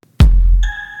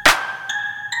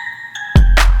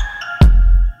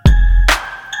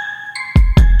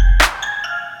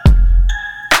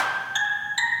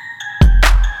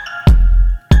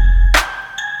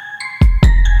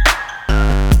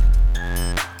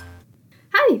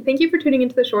Hi, thank you for tuning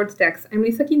into the Short Stacks. I'm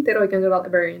Lisa Quintero, Young Adult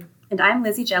Librarian. And I'm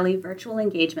Lizzie Jelly, Virtual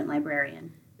Engagement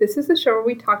Librarian. This is the show where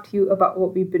we talk to you about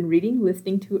what we've been reading,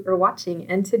 listening to, or watching.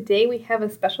 And today we have a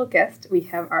special guest. We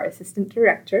have our assistant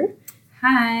director.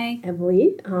 Hi.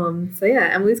 Emily.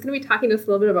 Emily's going to be talking to us a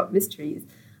little bit about mysteries.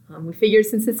 We figured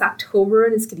since it's October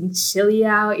and it's getting chilly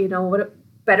out, what a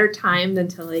better time than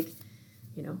to,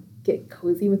 get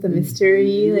cozy with a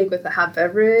mystery, with a hot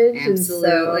beverage.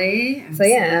 Absolutely.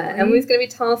 Emily's going to be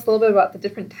telling us a little bit about the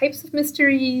different types of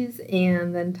mysteries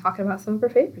and then talking about some of her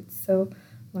favorites. So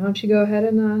why don't you go ahead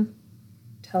and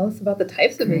tell us about the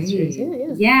types of mysteries?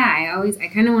 I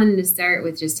kind of wanted to start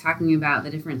with just talking about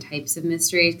the different types of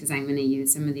mysteries because I'm going to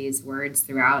use some of these words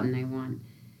throughout and I want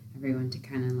everyone to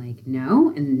kind of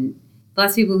know. And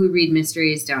lots of people who read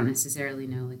mysteries don't necessarily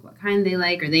know what kind they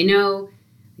like, or they know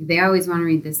they always want to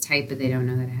read this type, but they don't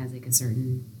know that it has a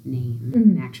certain name,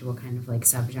 an actual kind of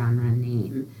subgenre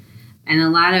name. And a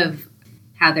lot of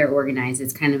how they're organized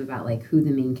is kind of about who the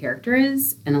main character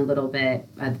is and a little bit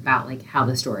about how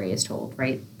the story is told,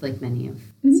 right? Like many of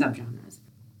subgenres.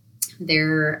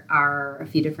 There are a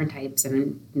few different types, and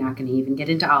I'm not going to even get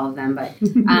into all of them, but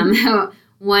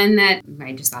one that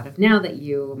I just thought of now that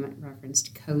you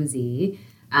referenced, cozy.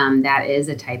 That is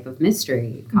a type of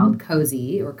mystery called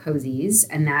cozy or cozies,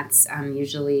 and that's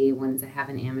usually ones that have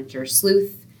an amateur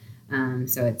sleuth.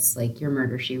 So it's your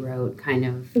Murder, She Wrote kind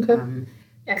of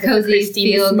cozy,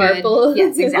 feel good.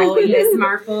 Yes, exactly. Miss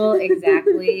Marple,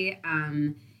 exactly.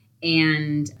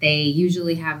 And they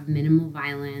usually have minimal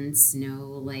violence,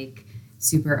 no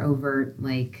super overt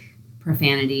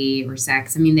profanity or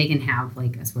sex. I mean, they can have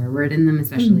a swear word in them,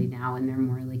 especially now when they're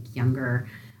more younger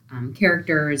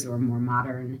characters or more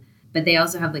modern. But they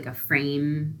also have a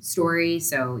frame story.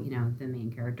 So, the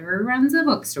main character runs a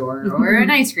bookstore or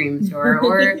an ice cream store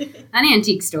or an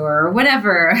antique store or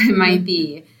whatever it might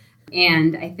be.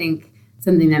 And I think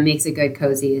something that makes a good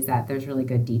cozy is that there's really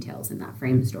good details in that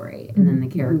frame story. And then the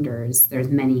characters, there's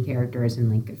many characters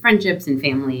and good friendships and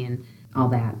family and all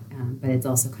that. But it's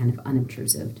also kind of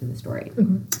unobtrusive to the story.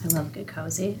 I love good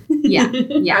cozy. Yeah.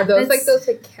 Are those those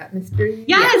cat mysteries?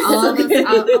 Yes! Yeah,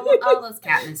 all those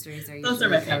cat mysteries are those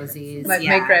usually are cozies.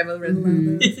 My grandma read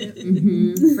one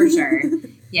of those. For sure.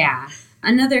 Yeah.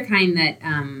 Another kind that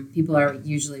people are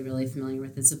usually really familiar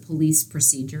with is a police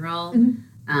procedural.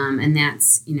 And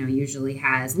that's, usually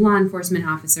has law enforcement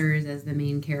officers as the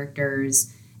main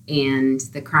characters, and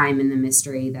the crime and the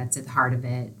mystery that's at the heart of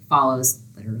it follows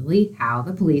literally how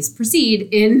the police proceed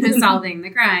in solving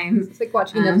the crime. It's like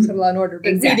watching an episode of Law & Order,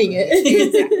 but reading it.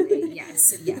 Exactly.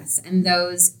 Yes. And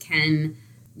those can,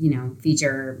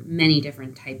 feature many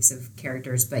different types of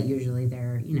characters, but usually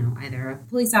they're, either a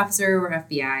police officer or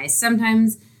FBI,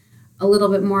 sometimes a little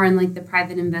bit more in the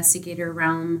private investigator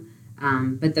realm.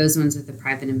 But those ones with the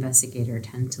private investigator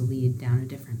tend to lead down a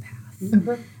different path.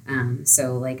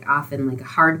 So often a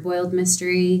hard-boiled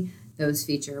mystery, those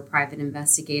feature a private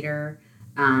investigator.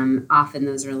 Often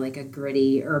those are a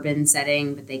gritty urban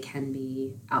setting, but they can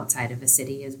be outside of a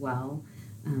city as well.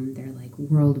 They're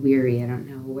world weary. I don't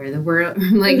know where the word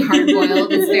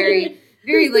hard-boiled is very,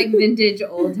 very vintage,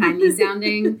 old-timey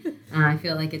sounding. I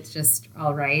feel it's just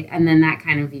all right. And then that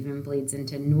kind of even bleeds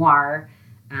into noir,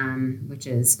 which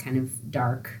is kind of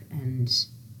dark and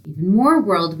even more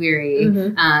world-weary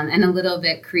and a little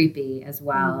bit creepy as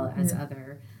well as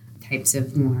other types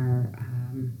of noir,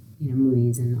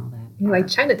 movies and all that. Like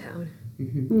Chinatown.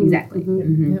 Exactly.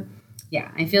 Yep. Yeah,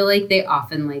 I feel they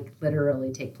often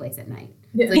literally take place at night.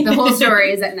 It's the whole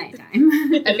story is at nighttime.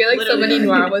 I feel so many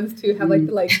noir ones too have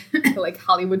the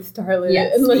Hollywood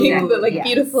starlet and the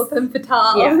beautiful femme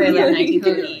fatale. Yeah, from the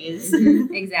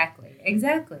 1930s.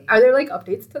 Exactly. Are there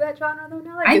updates to that genre though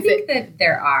now? I think that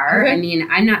there are. Okay. I mean,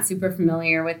 I'm not super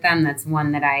familiar with them. That's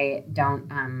one that I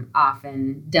don't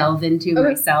often delve into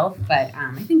myself. But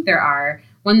I think there are.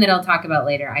 One that I'll talk about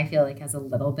later, I feel has a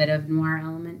little bit of noir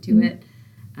element to it,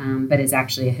 but is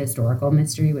actually a historical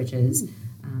mystery, which is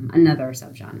another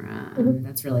subgenre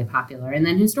that's really popular. And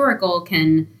then historical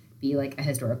can be a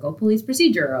historical police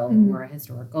procedural or a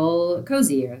historical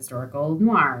cozy or historical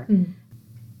noir.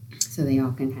 So they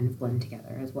all can kind of blend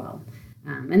together as well.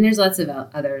 And there's lots of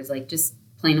others, just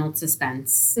plain old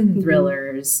suspense,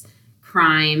 thrillers,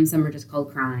 crime. Some are just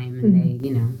called crime, and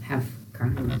they, have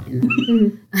crime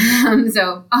in them.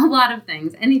 So a lot of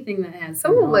things, anything that has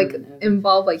some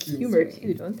involve humor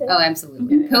too, don't they? Oh,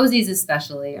 absolutely. Yeah. Cozies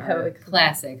especially are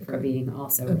classic for being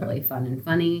also really fun and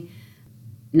funny.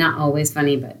 Not always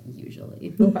funny, but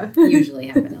usually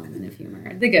have an element of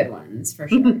humor. The good ones, for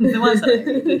sure. The ones that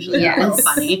are usually a little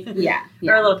funny. Yeah.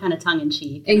 Or a little kind of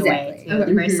tongue-in-cheek in a way. They're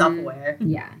very self-aware.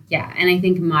 Yeah. And I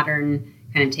think modern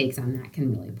kind of takes on that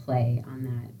can really play on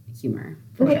that humor.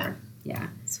 For sure. Yeah.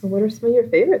 So what are some of your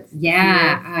favorites?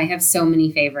 Yeah, I have so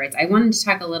many favorites. I wanted to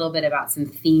talk a little bit about some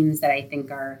themes that I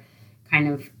think are kind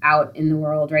of out in the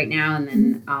world right now, and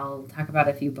then I'll talk about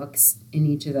a few books in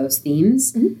each of those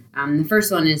themes. The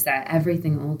first one is that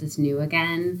everything old is new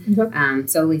again.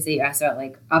 So Lisa, you asked about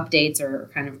like updates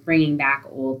or kind of bringing back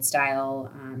old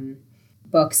style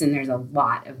books, and there's a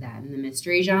lot of that in the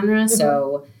mystery genre.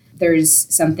 So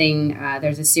there's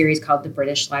there's a series called the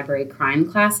British Library Crime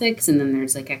Classics, and then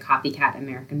there's like a copycat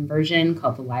American version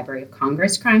called the Library of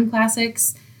Congress Crime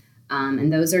Classics.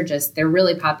 And those are they're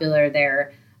really popular.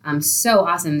 They're so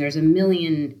awesome. There's a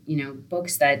million,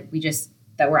 books that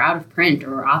were out of print,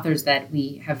 or authors that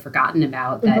we have forgotten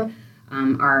about that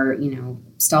are,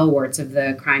 stalwarts of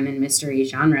the crime and mystery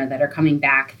genre that are coming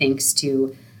back thanks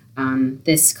to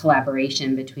this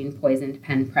collaboration between Poisoned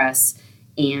Pen Press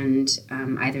and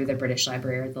either the British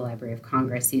Library or the Library of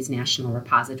Congress, these national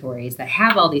repositories that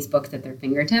have all these books at their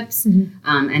fingertips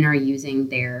and are using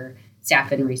their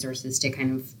staff and resources to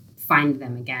kind of find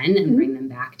them again and bring them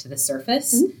back to the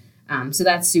surface. So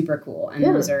that's super cool. And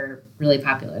those are really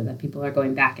popular, that people are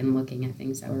going back and looking at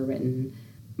things that were written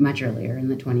much earlier in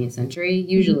the 20th century.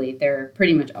 Usually they're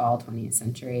pretty much all 20th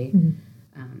century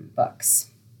books.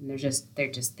 And they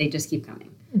just keep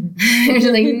coming. There's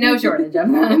like no shortage of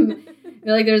them. I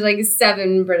feel like there's like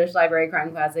 7 British Library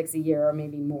Crime Classics a year or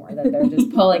maybe more that they're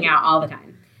just pulling out all the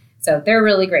time. So they're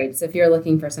really great. So if you're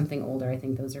looking for something older, I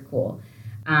think those are cool.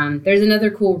 There's another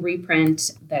cool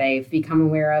reprint that I've become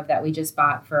aware of that we just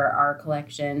bought for our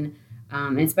collection.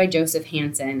 It's by Joseph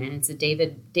Hansen, and it's a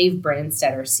Dave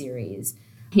Brandstetter series.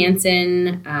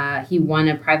 Hansen, he won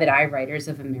a Private Eye Writers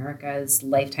of America's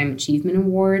Lifetime Achievement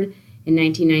Award in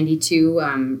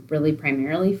 1992, really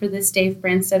primarily for this Dave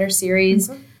Brandstetter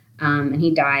series. And he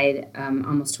died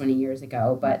almost 20 years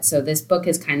ago. But so this book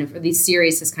these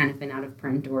series has kind of been out of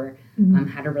print or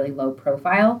had a really low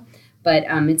profile. But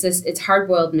it's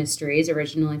hard-boiled mysteries,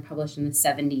 originally published in the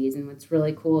 70s. And what's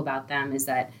really cool about them is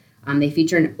that they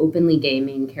feature an openly gay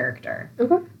main character,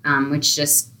 which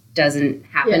just doesn't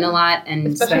happen a lot. And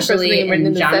especially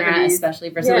in genre,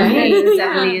 especially for something in the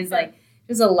 70s, like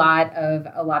there's a lot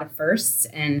of firsts.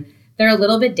 And they're a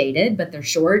little bit dated, but they're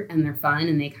short and they're fun.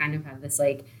 And they kind of have this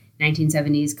like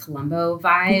 1970s Columbo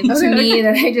vibe to me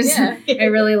that I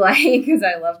really like because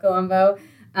I love Columbo.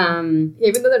 Even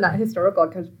though they're not historical, I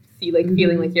can see like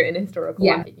feeling like you're in a historical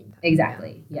time.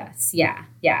 Exactly. Yes. Yeah.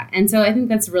 And so I think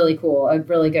that's really cool. A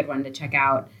really good one to check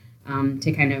out,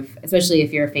 to kind of, especially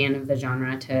if you're a fan of the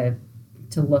genre, to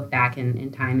look back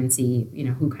in time and see,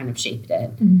 who kind of shaped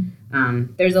it.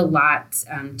 There's a lot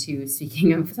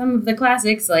speaking of some of the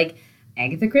classics, like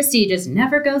Agatha Christie just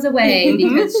never goes away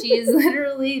because she is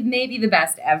literally maybe the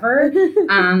best ever.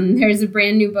 There's a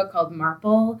brand new book called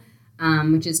Marple,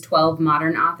 which is 12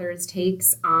 modern authors'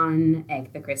 takes on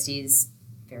Agatha Christie's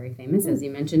very famous, as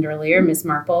you mentioned earlier, Miss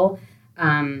Marple,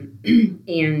 and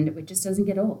it just doesn't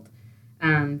get old.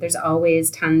 There's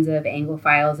always tons of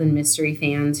Anglophiles and mystery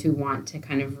fans who want to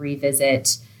kind of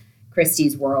revisit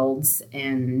Christie's worlds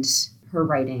and her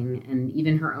writing and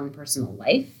even her own personal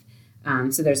life.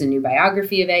 So there's a new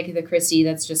biography of Agatha Christie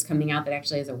that's just coming out that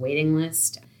actually has a waiting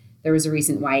list. There was a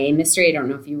recent YA mystery, I don't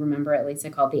know if you remember it, Lisa,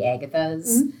 called The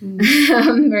Agathas,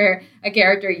 where a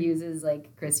character uses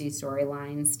like Christie's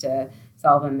storylines to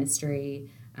solve a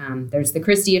mystery. There's The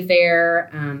Christie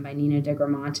Affair by Nina de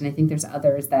Gramont, and I think there's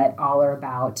others that all are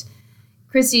about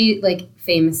Christie, like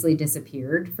famously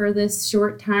disappeared for this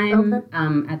short time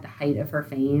at the height of her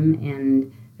fame,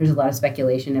 and there's a lot of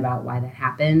speculation about why that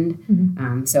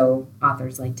happened. So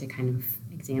authors like to kind of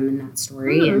examine that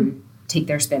story and take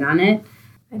their spin on it.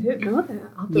 I didn't know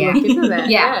that. I'll have to look into that.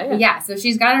 Yeah. So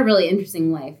she's got a really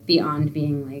interesting life beyond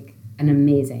being like an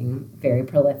amazing, very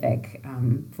prolific,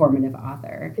 formative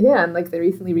author. Yeah, and like they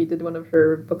recently redid one of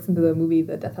her books into the movie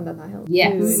The Death on the Nile.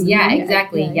 Yes.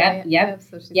 Exactly. Yep.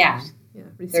 So she's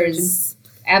There's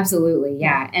absolutely,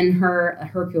 and her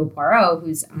Hercule Poirot,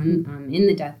 who's on in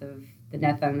the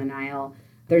Death on the Nile.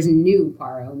 There's new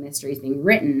Poirot mysteries being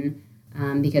written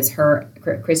because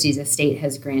Christie's estate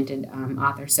has granted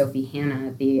author Sophie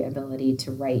Hannah the ability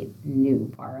to write new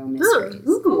Poirot mysteries.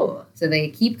 Oh, cool. So they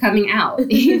keep coming out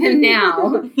even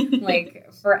now,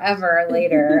 like forever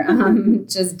later.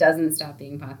 Just doesn't stop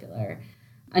being popular.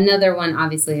 Another one,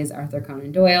 obviously, is Arthur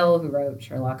Conan Doyle, who wrote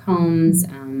Sherlock Holmes.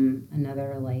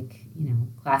 Another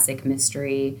classic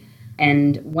mystery.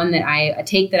 And one a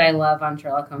take that I love on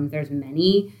Sherlock Holmes. There's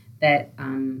many that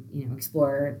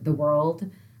explore the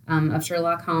world of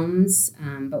Sherlock Holmes,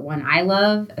 but one I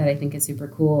love that I think is super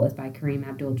cool is by Kareem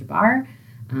Abdul-Jabbar.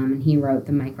 And he wrote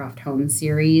the Mycroft Holmes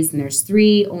series. And there's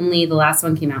 3 only. The last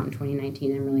one came out in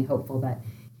 2019. I'm really hopeful that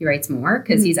he writes more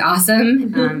because he's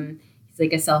awesome. He's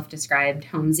like a self-described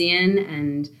Holmesian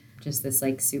and just this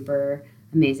like super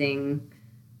amazing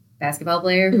basketball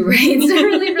player who writes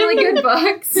really, really good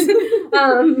books.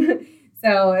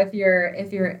 So if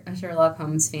you're a Sherlock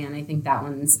Holmes fan, I think that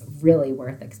one's really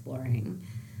worth exploring.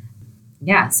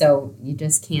 Yeah, so you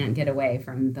just can't get away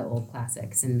from the old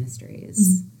classics and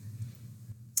mysteries.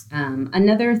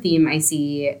 Another theme I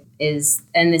see is,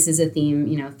 and this is a theme,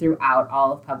 throughout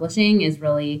all of publishing, is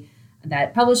really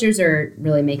that publishers are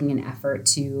really making an effort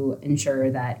to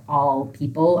ensure that all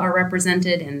people are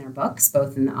represented in their books,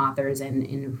 both in the authors and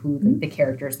in who the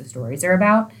characters, the stories are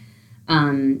about.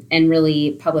 And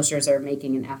really, publishers are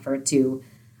making an effort to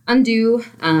undo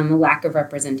a lack of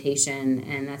representation,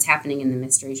 and that's happening in the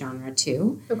mystery genre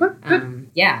too. Okay.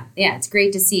 Yeah, it's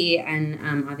great to see,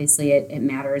 and obviously it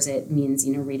matters. It means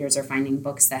readers are finding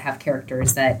books that have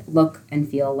characters that look and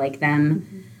feel like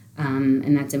them,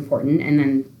 and that's important. And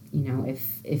then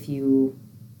if you,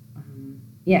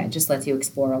 it just lets you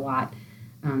explore a lot,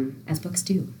 as books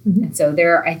do. And so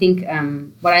I think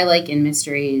what I like in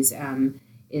mysteries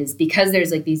is because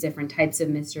there's like these different types of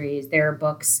mysteries, there are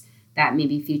books that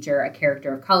maybe feature a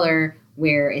character of color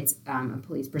where it's a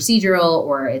police procedural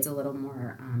or it's a little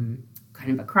more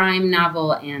kind of a crime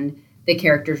novel, and the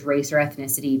character's race or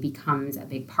ethnicity becomes a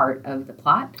big part of the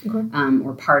plot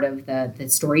or part of the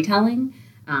storytelling.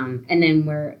 And then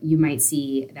where you might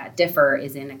see that differ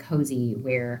is in a cozy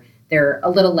where they're a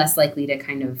little less likely to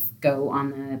kind of go on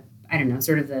the,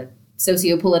 sort of the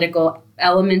socio-political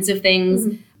elements of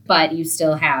things, but you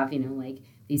still have, like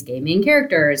these gay main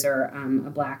characters or a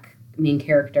black main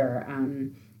character,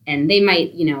 and they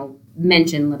might,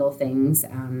 mention little things,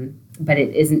 but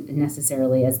it isn't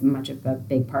necessarily as much of a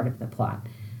big part of the plot.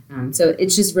 So it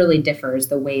just really differs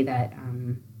the way that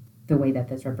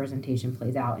this representation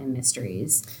plays out in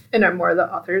mysteries. And are more of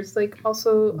the authors like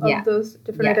also of those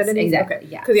different identities? Exactly. Okay.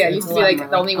 Yeah. Because it used to be like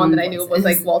the only one that I knew was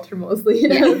like Walter Mosley.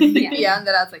 And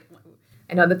that I was like,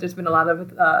 I know that there's been a lot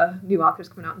of new authors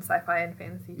coming out in sci-fi and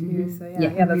fantasy too. So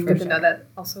that's good to know that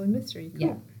also in mystery.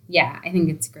 Cool. Yeah, I think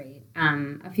it's great.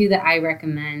 A few that I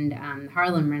recommend, the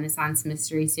Harlem Renaissance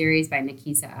Mystery Series by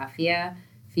Nikisa Afia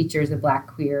features a Black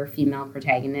queer female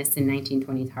protagonist in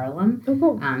 1920s Harlem. Oh,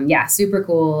 cool. Super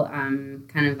cool.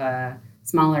 Kind of a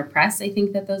smaller press, I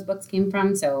think, that those books came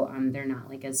from. So they're not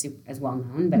like as well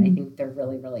known, but I think they're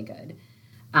really, really good.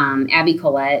 Abby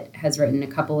Collette has written a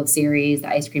couple of series. The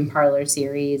Ice Cream Parlor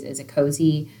series is a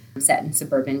cozy set in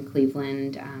suburban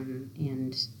Cleveland,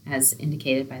 and as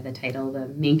indicated by the title, the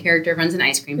main character runs an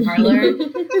ice cream parlor.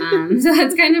 So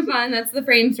that's kind of fun. That's the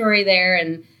frame story there,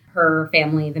 and her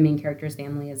family, the main character's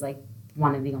family, is like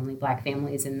one of the only Black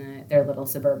families in their little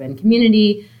suburban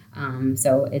community.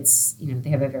 So it's, they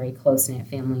have a very close-knit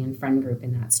family and friend group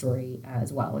in that story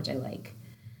as well, which I like.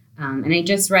 And I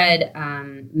just read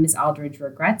Miss Aldridge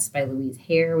Regrets by Louise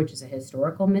Hare, which is a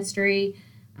historical mystery.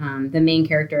 The main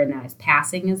character in that is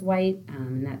Passing is white,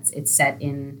 and it's set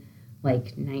in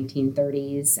like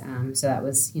 1930s. So that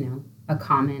was, a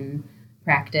common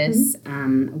practice,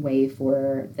 way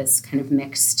for this kind of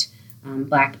mixed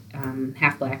black,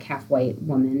 half white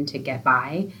woman to get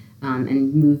by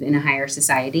and move in a higher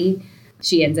society.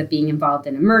 She ends up being involved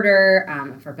in a murder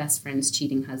of her best friend's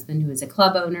cheating husband, who is a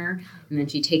club owner, and then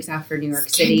she takes off for New York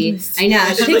City. I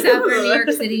know, she takes off for New York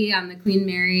City on the Queen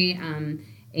Mary, and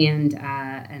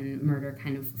murder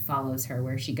kind of follows her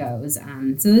where she goes.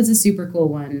 So that's a super cool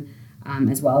one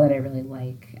as well that I really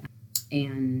like.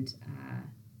 And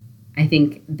I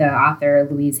think the author,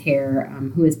 Louise Hare,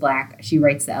 who is Black, she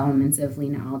writes the elements of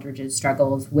Lena Aldridge's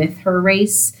struggles with her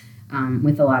race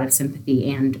with a lot of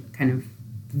sympathy and kind of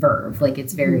verve. Like,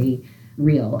 it's very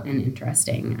real and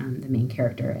interesting. The main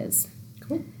character is.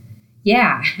 Cool.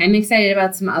 Yeah, I'm excited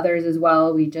about some others as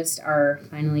well. We just are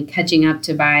finally catching up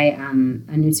to buy a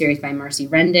new series by Marcy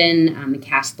Rendon, the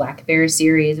Cash Black Bear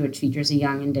series, which features a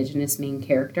young Indigenous main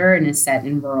character and is set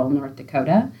in rural North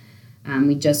Dakota.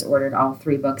 We just ordered all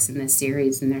 3 books in this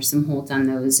series, and there's some holds on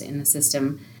those in the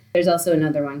system. There's also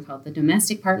another one called The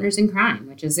Domestic Partners in Crime,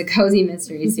 which is a cozy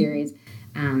mystery series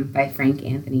by Frank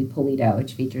Anthony Polito,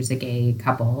 which features a gay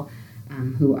couple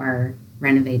who are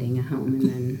renovating a home and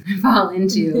then fall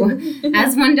into,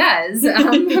 as one does,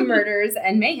 murders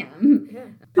and mayhem. Yeah.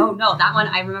 Oh, no, that one,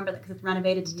 I remember that because it's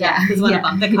renovated to death is one of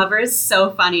them. The cover is so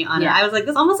funny on it. I was like,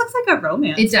 this almost looks like a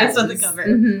romance. It does. Based on the cover.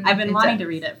 I've been wanting to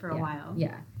read it for a while.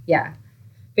 Yeah.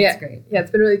 It's great. Yeah,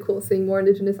 it's been really cool seeing more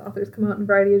Indigenous authors come out in a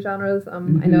variety of genres. I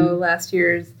know last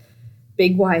year's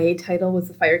big YA title was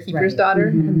The Firekeeper's Daughter,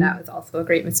 and that was also a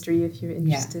great mystery if you're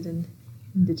interested in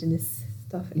Indigenous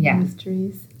stuff and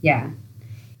mysteries. Yeah.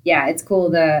 Yeah, it's cool.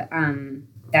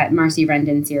 That Marcy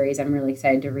Rendon series I'm really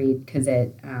excited to read because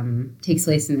it takes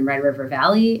place in the Red River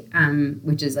Valley,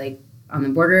 which is like on the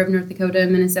border of North Dakota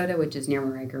and Minnesota, which is near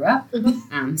where I grew up.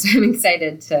 Mm-hmm. So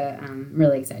I'm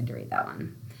really excited to read that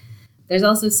one. There's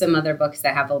also some other books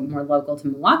that have a more local to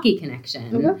Milwaukee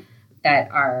connection that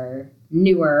are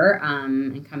newer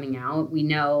and coming out. We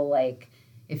know, like,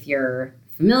 if you're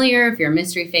a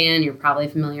mystery fan, you're probably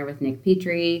familiar with Nick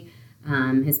Petrie.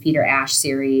 His Peter Ash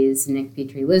series. Nick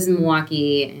Petrie lives in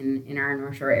Milwaukee in our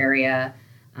North Shore area.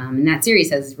 And that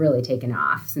series has really taken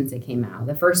off since it came out.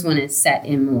 The first one is set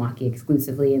in Milwaukee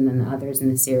exclusively, and then the others in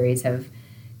the series have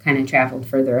kind of traveled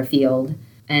further afield.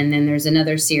 And then there's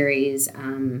another series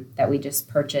that we just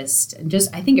purchased.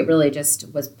 I think it really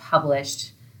just was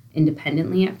published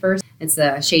independently at first. It's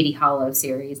the Shady Hollow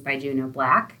series by Juno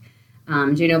Black.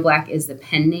 Juno Black is the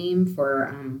pen name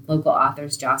for local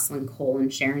authors Jocelyn Cole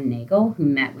and Sharon Nagel, who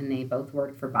met when they both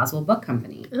worked for Boswell Book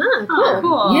Company.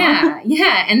 Cool.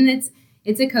 Yeah. And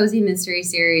it's a cozy mystery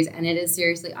series, and it is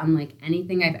seriously unlike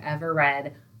anything I've ever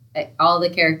read. All the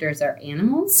characters are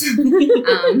animals.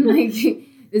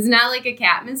 It's not like a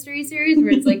cat mystery series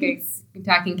where it's like a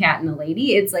talking cat and a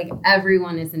lady. It's like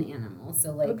everyone is an animal.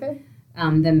 So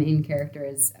the main character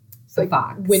is a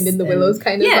fox. Wind in the Willows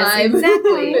kind of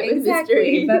vibe.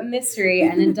 Exactly. But mystery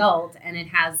and adult, and it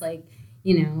has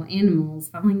animals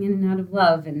falling in and out of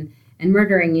love and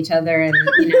murdering each other and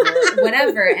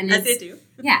whatever. And as they do.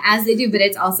 Yeah, as they do. But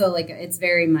it's also it's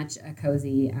very much a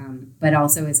cozy, but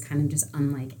also is kind of just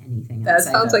unlike anything else.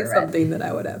 That sounds like something that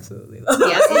I would absolutely love.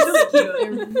 Yeah, it's really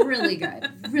cute. They're really good.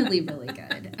 Really, really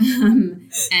good.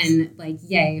 And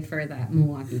yay for that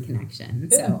Milwaukee connection.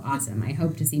 So awesome. I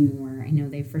hope to see more. I know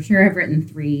they for sure have written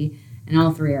 3, and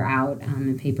all 3 are out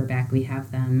in paperback. We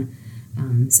have them.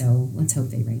 So let's hope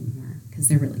they write more because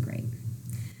they're really great.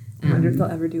 I wonder if they'll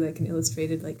ever do an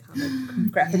illustrated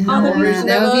comic graphic novel version.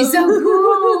 That would be so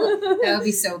cool. That would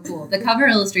be so cool. The cover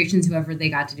illustrations, whoever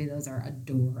they got to do those, are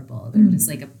adorable. They're just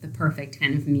the perfect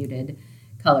kind of muted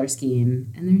color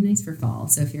scheme, and they're nice for fall.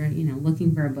 So if you're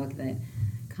looking for a book that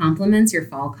complements your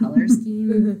fall color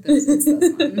scheme, those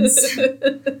ones.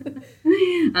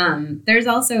 There's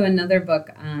also another book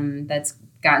that's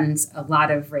gotten a lot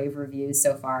of rave reviews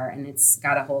so far, and it's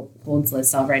got a whole holds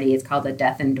list already. It's called A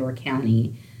Death in Door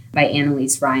County by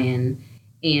Annalise Ryan,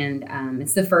 and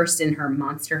it's the first in her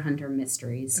Monster Hunter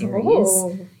Mysteries series.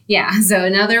 Oh. Yeah, so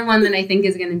another one that I think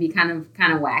is going to be kind of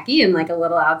wacky and a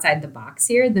little outside the box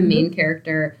here. The main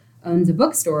character owns a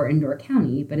bookstore in Door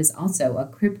County, but is also a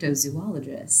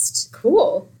cryptozoologist.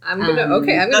 Cool. I'm gonna read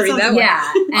that one.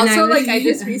 Yeah. And also, I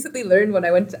just recently learned when I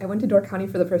went to Door County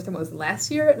for the first time. It was last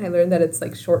year, and I learned that it's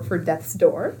short for Death's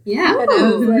Door. Yeah. And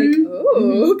I was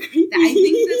creepy. I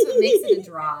think that's what makes it a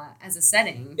draw as a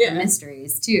setting for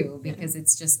mysteries too, because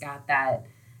it's just got that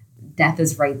death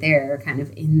is right there, kind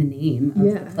of in the name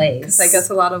of the place. Because I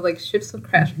guess a lot of ships have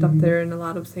crashed up there, and a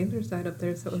lot of sailors died up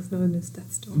there, so it was known as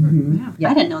Death's Door. Yeah.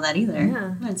 I didn't know that either.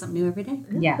 Yeah. I learn something new every day.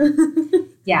 Yeah.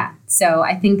 Yeah. So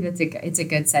I think it's a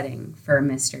good setting for a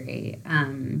mystery.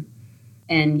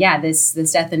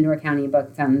 This Death in Door County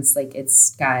book sounds like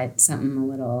it's got something a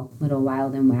little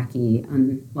wild and wacky,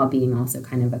 while being also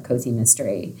kind of a cozy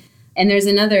mystery. And there's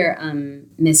another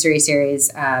mystery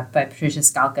series by Patricia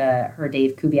Skalka. Her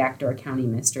Dave Kubiak Door County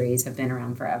mysteries have been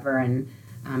around forever and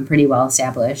pretty well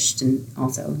established, and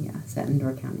also set in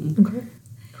Door County. Okay,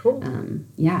 cool.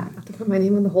 I have to put my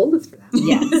name on the hold list for that.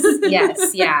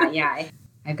 Yes,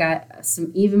 I've got some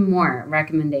even more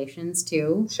recommendations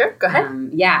too. Sure, go ahead.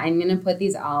 I'm gonna put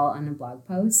these all on a blog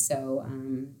post, so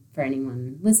for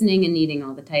anyone listening and needing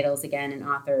all the titles again and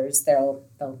authors, they're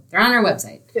on our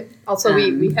website. Yeah. Also,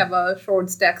 we have a Shorewood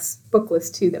Stacks book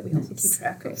list too that we also keep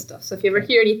track of stuff. So if you ever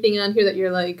hear anything on here that you're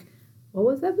like, what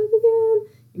was that book again?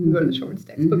 You can go to the Shorewood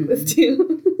Stacks book list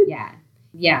too.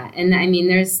 Yeah, and I mean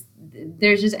there's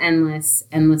just endless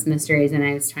mysteries, and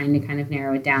I was trying to kind of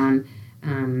narrow it down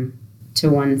to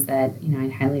ones that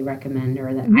I'd highly recommend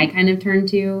or that I kind of turn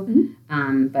to.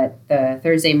 But the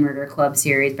Thursday Murder Club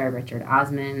series by Richard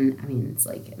Osman, I mean, it's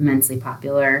immensely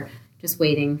popular. Just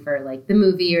waiting for the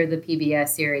movie or the PBS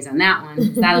series on that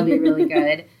one. That'll be really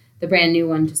good. The brand new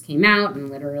one just came out and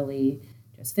literally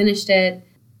just finished it.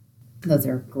 Those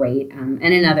are great. And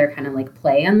another kind of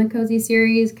play on the cozy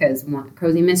series,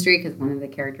 cozy mystery, because one of the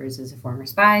characters is a former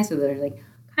spy. So there's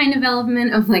kind of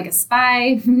element of a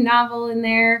spy novel in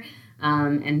there.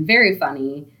 And very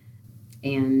funny,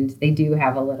 and they do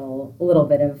have a little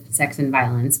bit of sex and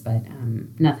violence, but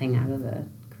nothing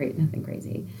nothing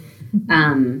crazy.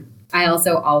 I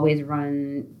also always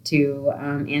run to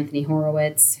Anthony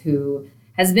Horowitz, who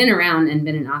has been around and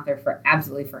been an author for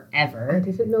absolutely I forever.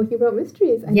 didn't know he wrote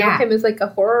mysteries. I know him as like a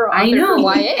horror author. I know.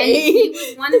 For YA.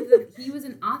 And he was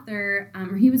an author,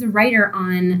 or he was a writer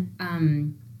on,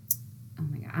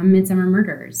 on Midsummer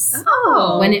Murders.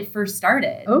 Oh. When it first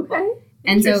started. Okay.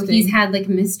 And so he's had like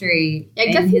mystery I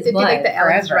guess in he his did blood like the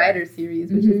Alex forever. Rider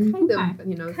series, which is kind of,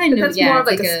 you know, Kind but of, that's yeah, more of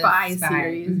it's like a spy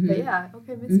series. But yeah,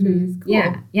 okay, mysteries. Cool.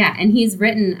 Yeah. And he's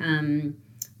written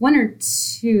one or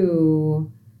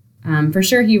two, for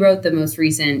sure he wrote the most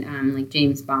recent like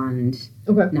James Bond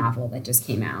novel that just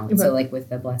came out. Okay. So like with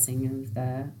the blessing of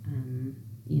the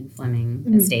Ian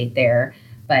Fleming estate there.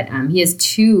 But he has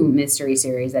 2 mystery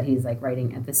series that he's like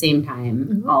writing at the same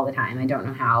time all the time. I don't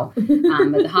know how. But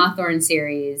the Hawthorne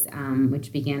series,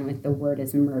 which began with The Word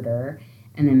is Murder,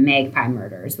 and then Magpie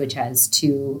Murders, which has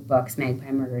 2 books,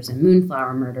 Magpie Murders and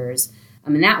Moonflower Murders.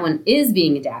 And that one is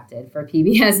being adapted for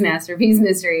PBS Masterpiece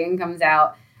Mystery and comes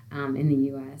out in the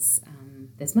U.S.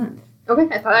 This month.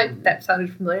 Okay, I thought that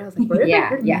sounded familiar. I was like, where have I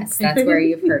heard yes, that's where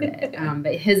you've heard it.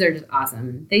 But his are just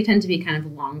awesome. They tend to be kind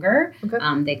of longer.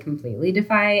 Okay. They completely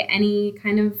defy any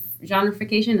kind of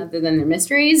genreification other than their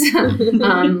mysteries.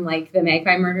 Like the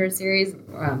Magpie Murder series,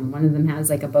 one of them has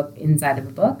like a book inside of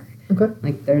a book. Okay.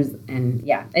 Like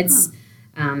it's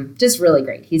just really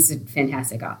great. He's a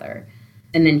fantastic author.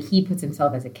 And then he puts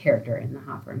himself as a character in the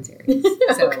Hawthorne series.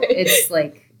 So it's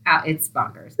like, it's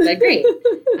bonkers, but great.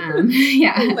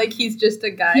 Like he's just a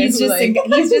guy. He's just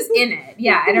in it.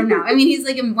 Yeah, I don't know. I mean, he's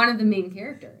like one of the main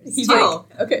characters. He's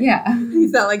okay. Yeah,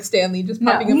 he's not like Stanley just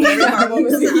popping up in every Marvel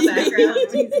movie. He's not.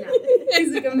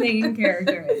 He's like a main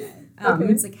character in it.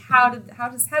 It's like how do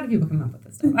people come up with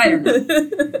this stuff? I don't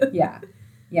know.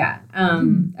 Yeah.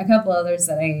 A couple others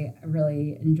that I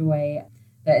really enjoy.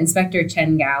 The Inspector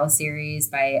Chen Gao series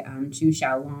by Chu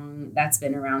Xiaolong. That's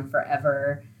been around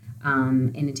forever.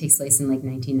 And it takes place in like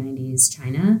 1990s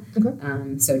China.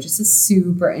 Okay. So just a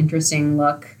super interesting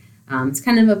look. It's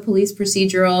kind of a police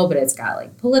procedural, but it's got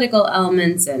like political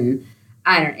elements and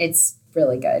it's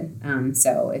really good.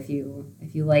 So if you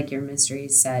like your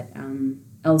mysteries set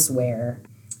elsewhere,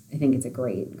 I think it's a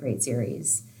great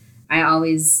series. I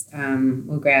always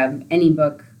will grab any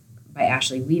book by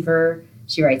Ashley Weaver.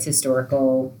 She writes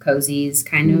historical cozies,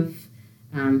 kind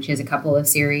of. She has a couple of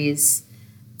series.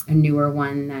 A newer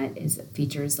one that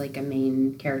features like a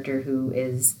main character who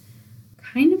is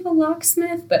kind of a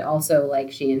locksmith, but also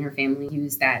like she and her family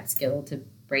use that skill to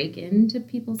break into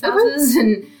people's houses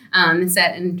and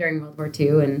set during World War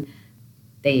II, and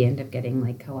they end up getting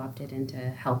like co-opted into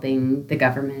helping the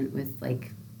government with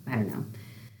like, I don't know,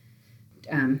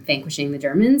 vanquishing the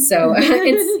Germans. So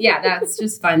that's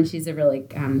just fun. She's a really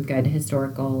good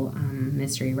historical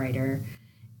mystery writer.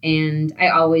 And I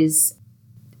always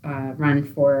run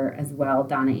for as well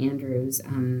Donna Andrews'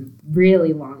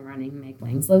 really long-running Meg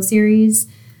Langslow series.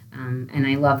 And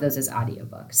I love those as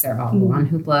audiobooks. They're all on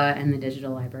Hoopla and the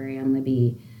digital library on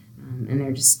Libby. And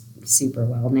they're just super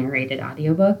well narrated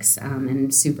audiobooks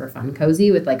and super fun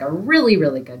cozy with like a really,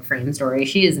 really good frame story.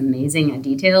 She is amazing at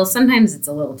details. Sometimes it's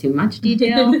a little too much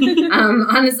detail.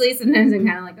 Honestly, sometimes I'm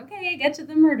kind of like, okay, get to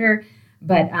the murder.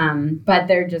 But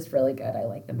they're just really good. I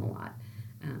like them a lot.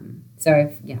 So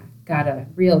I've got a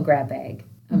real grab bag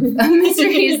of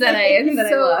mysteries that I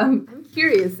love. I'm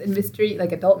curious in mystery,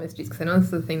 like adult mysteries, because I know this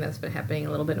is the thing that's been happening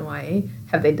a little bit in YA.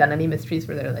 Have they done any mysteries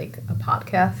where they're like a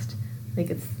podcast?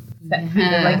 Like it's set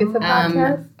kind of like it's a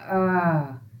podcast?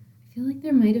 I feel like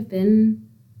there might have been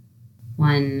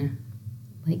one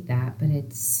like that, but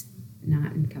it's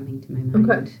not coming to my mind.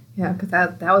 Okay. Yeah, because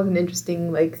that was an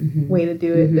interesting like way to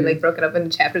do it. They like broke it up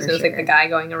into chapters. And it was like the guy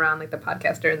going around like the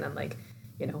podcaster, and then like,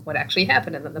 you know, what actually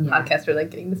happened, and then the podcaster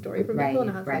like getting the story from people.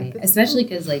 And right. Especially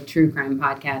because like true crime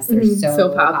podcasts are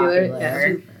so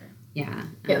popular. Yeah.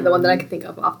 The one that I can think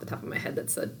of off the top of my head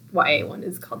that's a YA one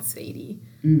is called Sadie.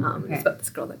 It's about this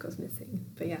girl that goes missing.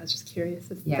 But I was just curious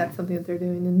if that's something that they're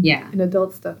doing in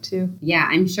adult stuff too. Yeah,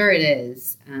 I'm sure it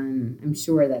is. I'm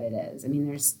sure that it is. I mean,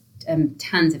 there's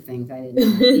tons of things I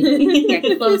didn't even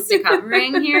get close to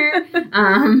covering here.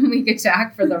 We could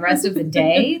talk for the rest of the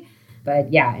day.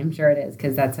 But yeah, I'm sure it is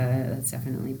because that's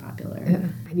definitely popular. Yeah.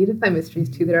 I need to find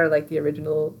mysteries too that are like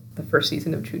the first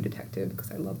season of True Detective,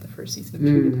 because I love the first season of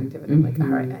True Detective, and I'm like, all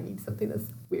right, I need something that's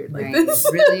weird like this.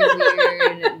 Really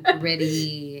weird,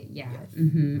 gritty. Yeah,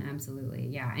 absolutely.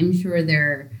 Yeah, I'm sure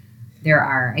there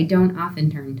are. I don't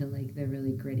often turn to like the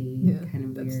really gritty kind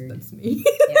of weird. That's me.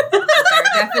 Yeah.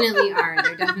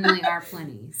 There definitely are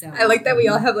plenty. So I like that we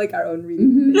all have like our own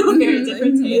reading. Very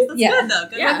different tastes. That's good though.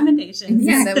 Good recommendations.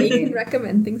 Yeah, that we can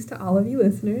recommend things to all of you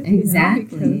listeners.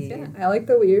 Exactly. Because, I like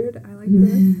the weird. I like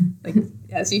the like.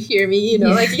 As you hear me,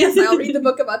 yes, I'll read the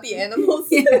book about the animals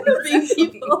being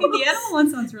people. The animal one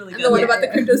sounds really good. And the one about the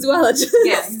cryptozoologist.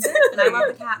 Yeah, and I love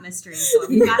the cat mystery, so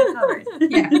we got it covered.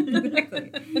 Yeah,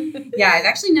 exactly. Yeah, I've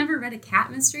actually never read a cat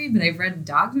mystery, but I've read a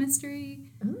dog mystery.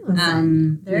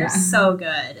 They're so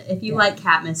good. If you like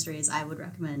cat mysteries, I would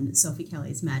recommend Sophie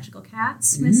Kelly's Magical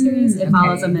Cats mysteries. It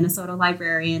follows a Minnesota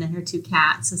librarian and her 2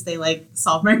 cats as they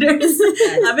solve murders.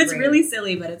 It's really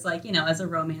silly, but it's as a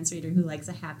romance reader who likes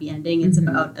a happy ending, it's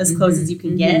about as close as you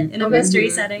can get in a mystery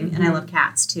setting. And I love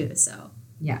cats too, so.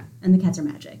 Yeah. And the cats are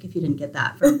magic, if you didn't get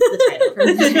that from the title.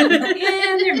 And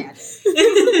they're magic.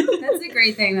 That's a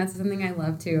great thing. That's something I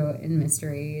love too in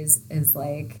mysteries is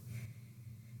like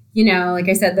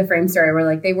I said, the frame story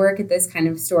where they work at this kind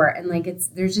of store and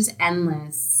there's just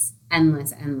endless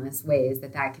ways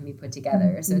that can be put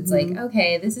together. So it's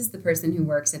okay, this is the person who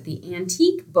works at the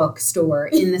antique bookstore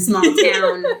in the small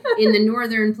town in the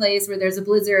northern place where there's a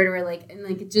blizzard or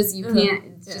it just, you can't,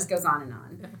 it just goes on and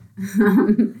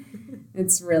on.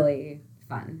 It's really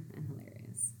fun and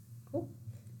hilarious. Cool.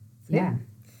 Yeah.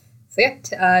 So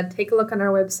take a look on our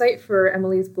website for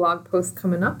Emily's blog post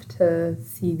coming up to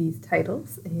see these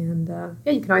titles. And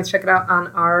you can always check it out on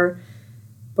our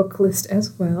book list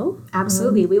as well.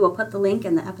 Absolutely. We will put the link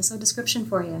in the episode description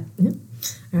for you. Yeah.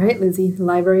 All right, Lizzie,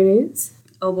 library news.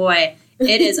 Oh boy.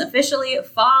 It is officially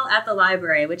fall at the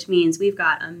library, which means we've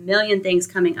got a million things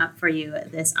coming up for you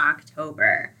this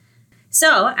October.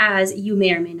 So, as you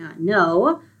may or may not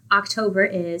know, October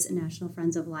is National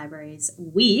Friends of Libraries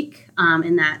Week,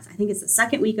 and I think it's the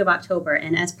second week of October.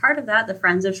 And as part of that, the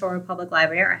Friends of Shorewood Public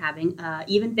Library are having an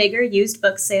even bigger used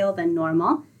book sale than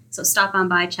normal. So stop on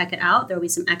by, check it out. There will be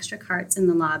some extra carts in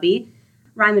the lobby.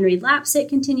 Rhyme and Read Lapsit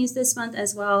continues this month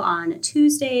as well on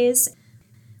Tuesdays.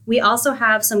 We also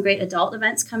have some great adult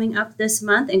events coming up this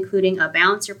month, including a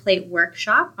Balance Your Plate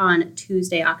workshop on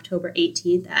Tuesday, October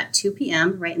 18th at 2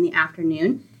 p.m., right in the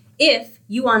afternoon. If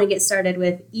you want to get started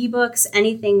with ebooks,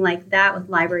 anything like that with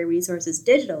library resources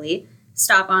digitally,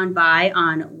 stop on by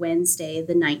on Wednesday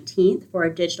the 19th for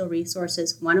a Digital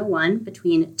Resources 101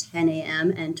 between 10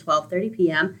 a.m. and 12:30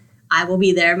 p.m. I will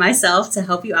be there myself to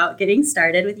help you out getting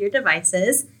started with your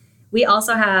devices. We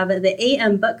also have the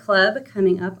AM Book Club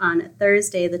coming up on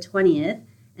Thursday the 20th,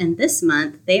 and this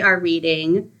month they are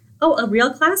reading, a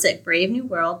real classic, Brave New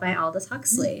World by Aldous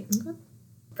Huxley. Mm-hmm.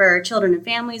 For children and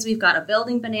families, we've got a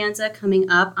building bonanza coming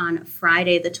up on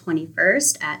Friday the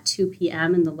 21st at 2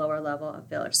 p.m. in the lower level of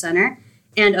Village Center.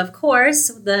 And of course,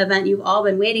 the event you've all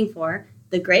been waiting for,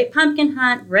 the Great Pumpkin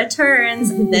Hunt returns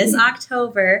this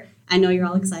October. I know you're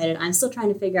all excited. I'm still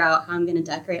trying to figure out how I'm going to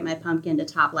decorate my pumpkin to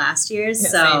top last year's.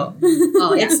 It's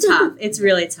tough. It's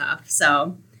really tough.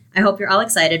 So I hope you're all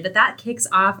excited. But that kicks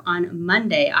off on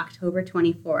Monday, October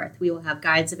 24th. We will have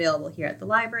guides available here at the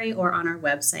library or on our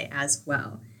website as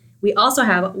well. We also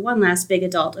have one last big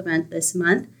adult event this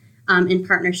month. In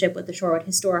partnership with the Shorewood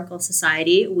Historical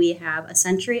Society, we have A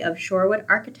Century of Shorewood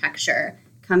Architecture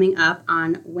coming up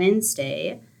on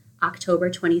Wednesday, October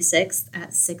 26th at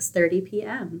 6:30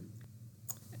 p.m.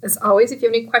 As always, if you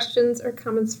have any questions or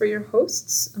comments for your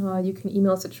hosts, you can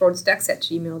email us at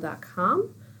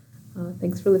shorewoodstacks@gmail.com.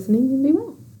 Thanks for listening and be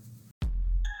well.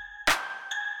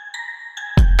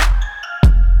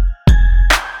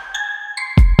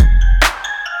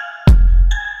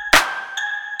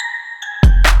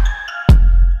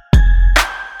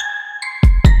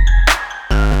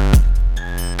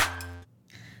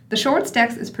 The Shorewood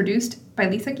Stacks is produced by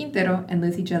Lisa Quintero and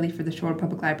Lizzie Jelly for the Shorewood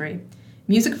Public Library.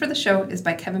 Music for the show is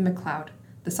by Kevin MacLeod.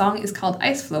 The song is called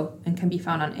Ice Flow and can be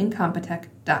found on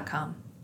incompetech.com.